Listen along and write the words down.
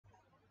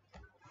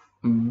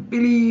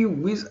Billy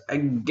Wiz a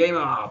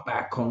Gamer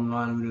back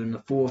online. We're doing the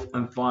fourth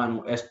and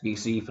final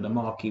SBC for the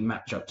marquee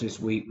matchups this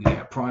week. We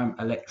get a Prime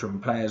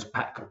Electrum Players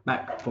Pack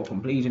back for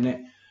completing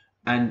it,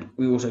 and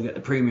we also get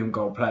the Premium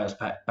Gold Players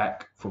Pack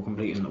back for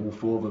completing all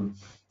four of them.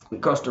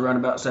 It costs around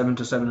about 7,000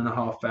 to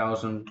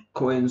 7,500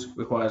 coins,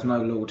 requires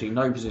no loyalty,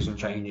 no position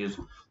changes.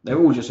 They're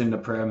all just in the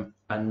Prem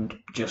and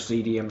just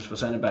CDMs for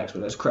centre backs,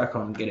 but let's crack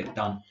on and get it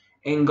done.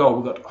 In goal,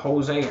 we've got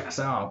Jose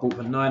Asar, bought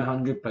for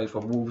 900, plays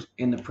for Wolves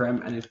in the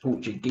Prem and is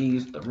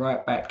Portuguese. The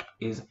right back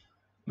is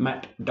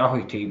Matt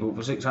Doherty, bought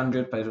for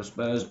 600, plays for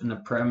Spurs in the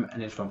Prem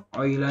and is from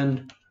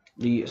Ireland.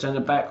 The centre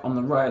back on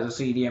the right is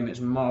a CDM,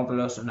 it's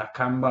Marvellous and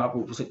Nakamba,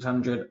 bought for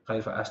 600,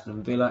 plays for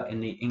Aston Villa in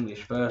the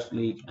English First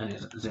League and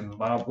is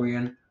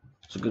Zimbabwean.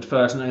 It's a good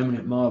first name, isn't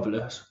it?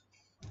 Marvellous.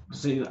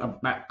 See,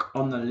 back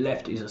on the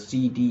left is a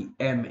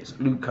CDM. It's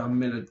Luka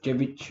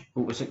Milicevic,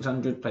 bought for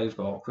 600, plays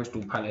for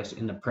Crystal Palace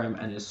in the Prem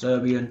and is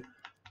Serbian.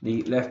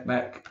 The left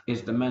back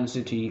is the Man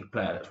City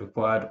player that's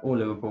required, or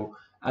Liverpool.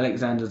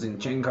 Alexander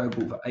Zinchenko,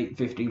 bought for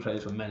 850,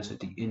 plays for Man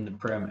City in the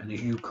Prem and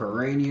is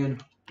Ukrainian.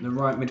 The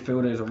right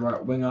midfielder is a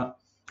right winger.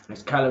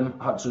 It's Callum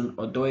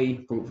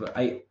Hudson-Odoi, bought for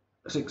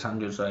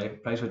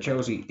 600, plays for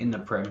Chelsea in the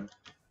Prem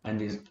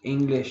and is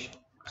English.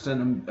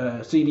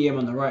 CDM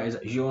on the right is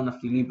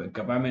Jean-Philippe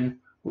Gabamin,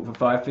 bought for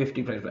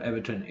 550, plays for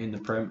Everton in the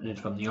Prem and is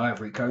from the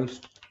Ivory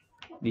Coast.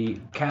 The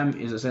cam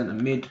is a centre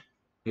mid.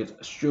 It's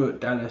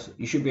Stuart Dallas.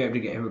 You should be able to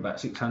get him about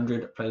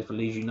 600, plays for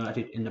Leeds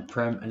United in the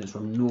Prem and is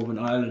from Northern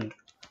Ireland.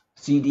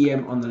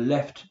 CDM on the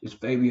left is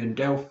Fabian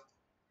Delph,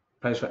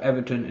 plays for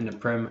Everton in the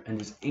Prem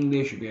and is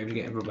English. You'll be able to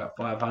get him for about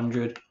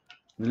 500.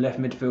 The left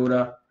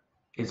midfielder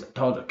is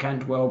Todd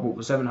Cantwell, bought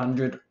for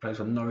 700, plays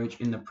for Norwich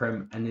in the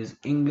Prem and is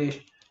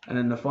English. And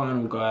then the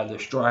final guy, the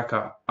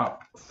striker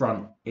up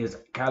front, is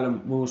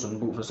Callum Wilson,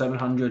 bought for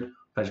 700,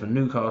 plays for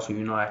Newcastle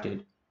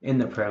United in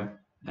the Prem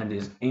and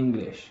is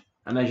English.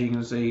 And as you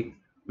can see,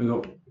 we've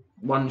got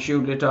one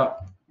shield lit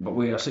up, but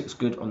we are 6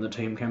 good on the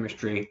team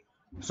chemistry,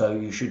 so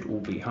you should all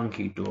be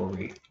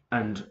hunky-dory.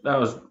 And that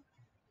was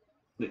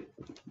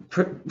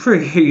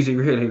pretty easy,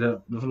 really,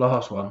 the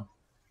last one.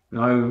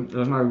 No,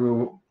 there's no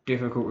real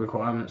difficult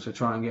requirements to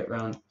try and get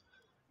round.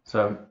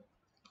 So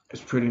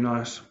it's pretty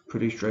nice,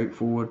 pretty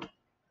straightforward.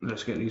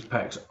 Let's get these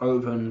packs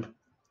opened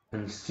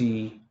and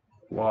see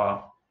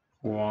what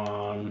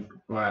one.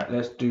 Right,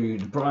 let's do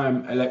the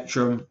Prime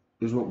Electrum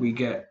is what we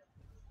get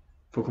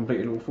for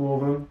completing all 4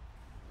 of them.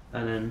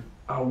 And then,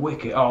 oh,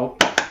 wicked. Oh,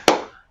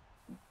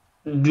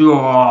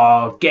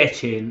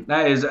 get in.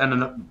 That is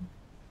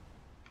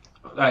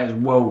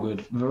well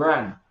good.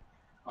 Varane.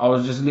 I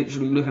was just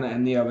literally looking at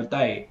him the other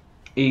day.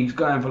 He's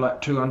going for like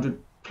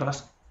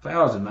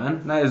 200,000+,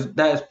 man.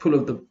 That is pull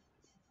of the.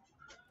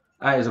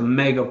 That is a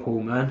mega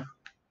pull, man.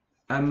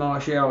 And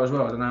Martial as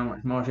well. I don't know how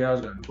much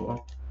Martial's going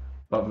for,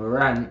 but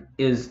Varane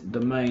is the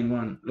main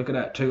one. Look at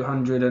that,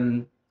 200,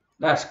 and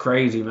that's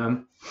crazy,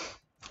 man.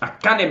 I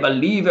can't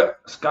believe it.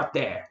 Scott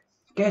there,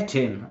 get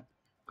in.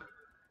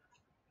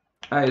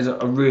 That is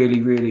a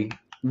really, really,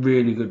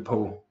 really good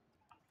pull.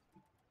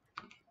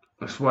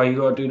 That's why you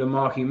got to do the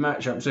marquee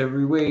matchups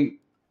every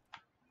week.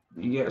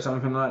 You get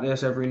something like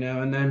this every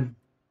now and then.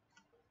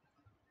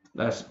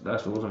 That's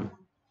awesome.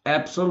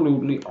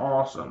 Absolutely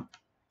awesome.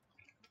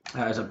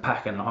 That is a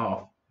pack and a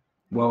half.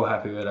 Well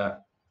happy with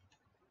that.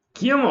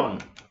 Come on.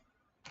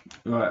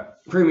 Right,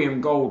 Premium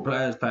Gold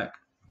Players Pack.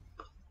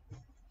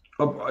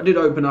 I did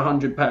open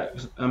 100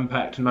 packs and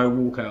packed no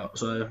walkout,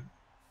 so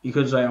you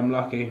could say I'm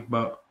lucky,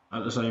 but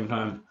at the same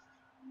time,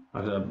 I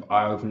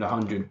opened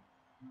 100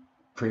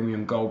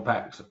 Premium Gold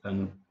packs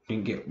and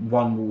didn't get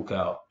one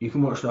walkout. You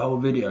can watch the whole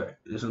video.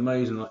 It's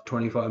amazing, like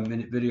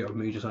 25-minute video of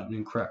me just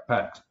opening crap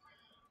packs.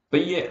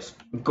 But yes,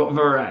 we've got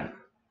Varane.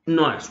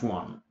 Nice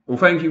one. Well,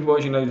 thank you for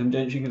watching, ladies and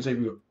gents. You can see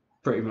we got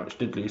pretty much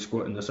diddly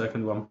squat in the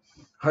second one.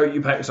 Hope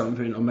you packed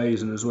something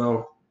amazing as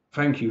well.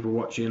 Thank you for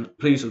watching.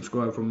 Please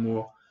subscribe for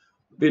more.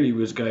 Billy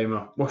Wiz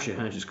Gamer. Wash your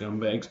hands, you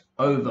scumbags.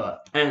 Over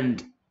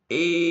and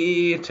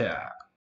eat out.